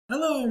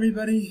Hello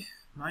everybody,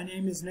 my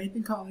name is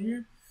Nathan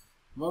Collier.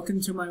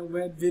 Welcome to my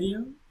web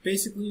video.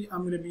 Basically, I'm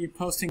going to be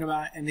posting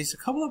about at least a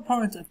couple of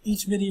parts of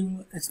each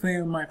video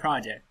explaining my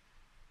project.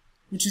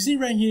 What you see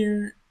right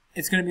here,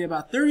 it's going to be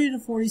about 30 to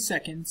 40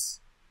 seconds.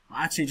 Well,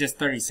 actually just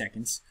 30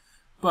 seconds.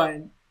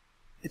 But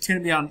it's going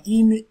to be on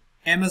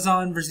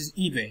Amazon versus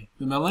eBay,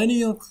 the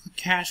millennial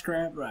cash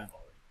grab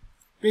rivalry.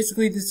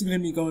 Basically, this is going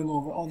to be going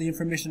over all the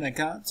information I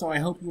got, so I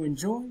hope you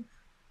enjoy,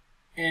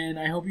 and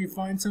I hope you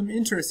find some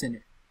interest in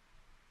it.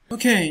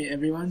 Okay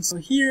everyone, so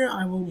here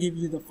I will give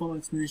you the full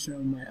explanation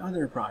of my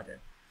other project.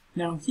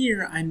 Now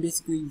here I'm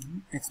basically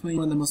explaining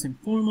one of the most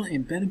informal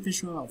and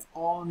beneficial of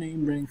all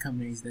name brand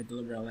companies that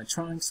deliver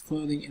electronics,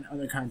 clothing, and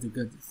other kinds of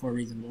goods for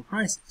reasonable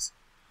prices.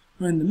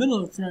 We're in the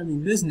middle of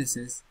thriving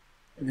businesses.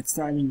 If it's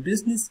thriving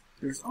business,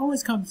 there's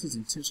always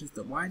competition, such as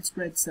the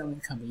widespread selling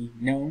company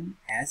known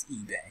as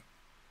eBay.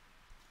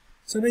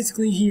 So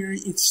basically here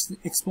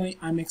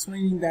I'm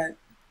explaining that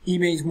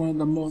eBay is one of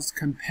the most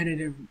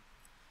competitive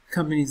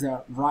companies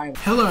that rival.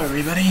 Hello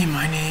everybody,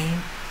 my name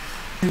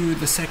to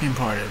the second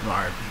part of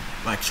our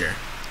lecture.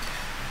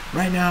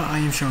 Right now I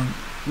am showing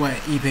what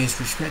eBay's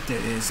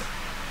perspective is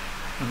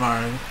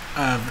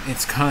of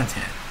its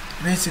content.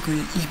 Basically,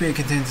 eBay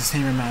contains the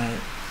same amount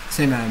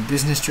of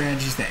business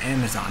strategies that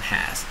Amazon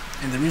has,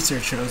 and the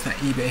research shows that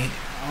eBay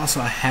also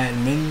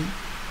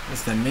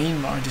was the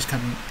largest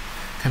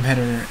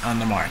competitor on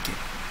the market.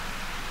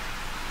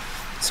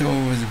 So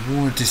it was a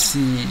war to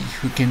see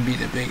who can be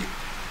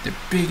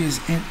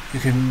who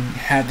can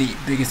have the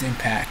biggest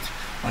impact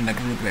on the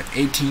group of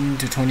 18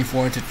 to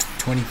 24 to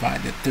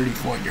 25 to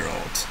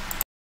 34-year-olds.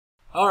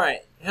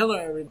 Alright, hello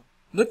everyone.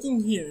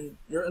 Looking here,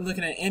 you're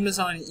looking at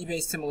Amazon and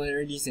eBay's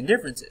similarities and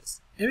differences.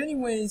 In many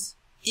ways,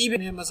 eBay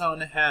and Amazon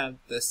have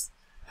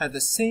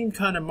the same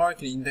kind of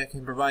marketing that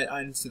can provide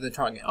items to the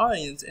target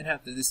audience and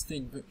have the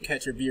distinct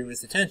catch your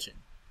viewer's attention.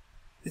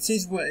 It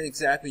sees what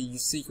exactly you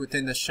seek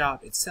within the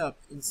shop itself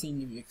and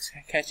seeing if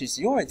it catches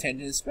your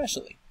attention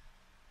especially.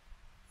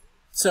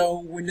 So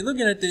when you're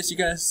looking at this, you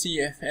gotta see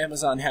if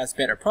Amazon has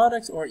better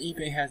products or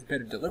eBay has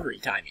better delivery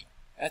timing.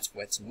 That's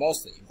what's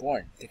mostly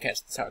important to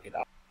catch the target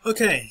audience.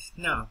 Okay,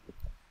 now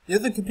the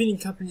other competing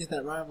companies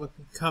that rival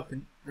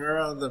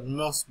the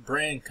most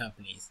brand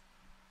companies.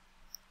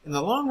 In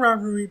the long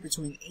rivalry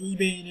between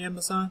eBay and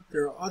Amazon,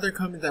 there are other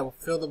companies that will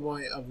fill the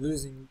void of the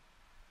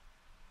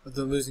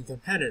losing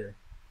competitor.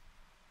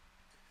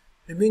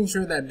 And making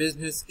sure that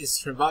business is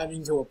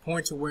surviving to a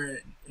point to where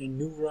a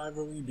new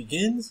rivalry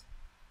begins.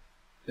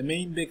 The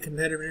main big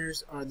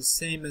competitors are the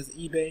same as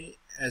eBay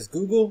as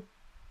Google,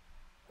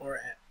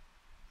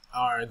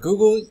 are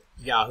Google,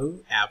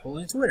 Yahoo, Apple,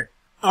 and Twitter.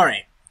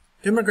 Alright,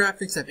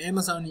 demographics of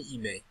Amazon and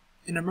eBay.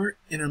 In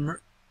an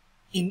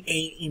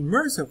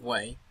immersive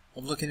way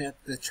of looking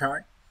at the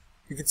chart,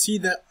 you can see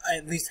that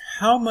at least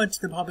how much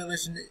the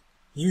population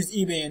use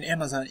eBay and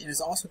Amazon. It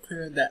is also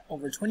clear that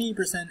over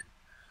 28%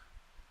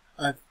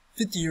 of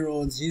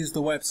 50-year-olds use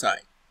the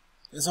website.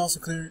 It is also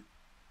clear,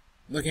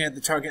 looking at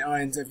the target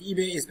audience of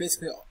eBay, is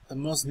basically the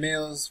most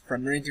males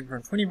ranging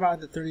from 25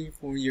 to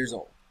 34 years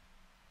old.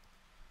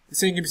 The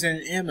same can be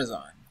said in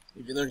Amazon.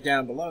 If you look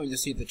down below, you'll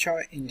see the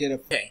chart and get a...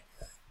 Okay.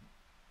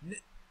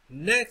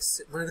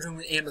 Next, we're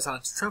doing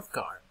Amazon's trump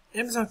card.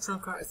 Amazon's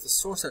trump card is the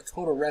source of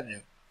total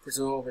revenue, which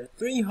is over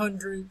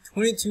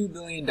 $322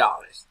 billion.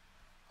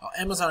 While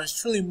Amazon is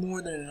truly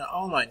more than an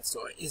online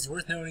store, it is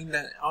worth noting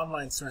that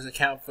online stores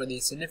account for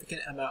the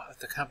significant amount of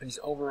the company's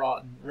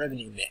overall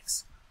revenue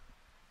mix.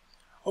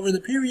 Over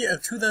the period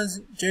of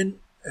June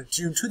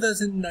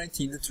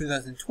 2019 to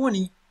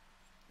 2020,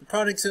 the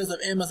product sales of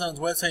Amazon's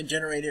website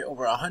generated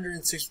over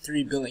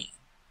 $163 billion,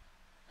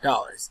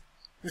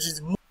 which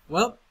is more.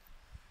 Well,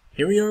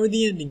 here we are with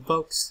the ending,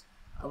 folks.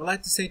 I would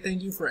like to say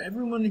thank you for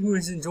everyone who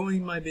is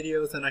enjoying my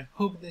videos, and I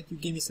hope that you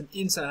give me some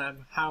insight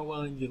on how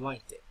well you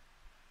liked it.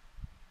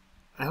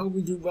 I hope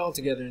we do well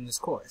together in this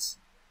course.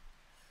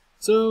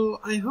 So,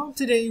 I hope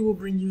today will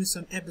bring you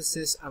some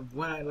emphasis of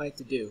what I like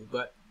to do,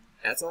 but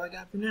that's all I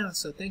got for now,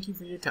 so thank you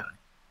for your time.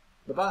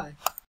 Bye-bye.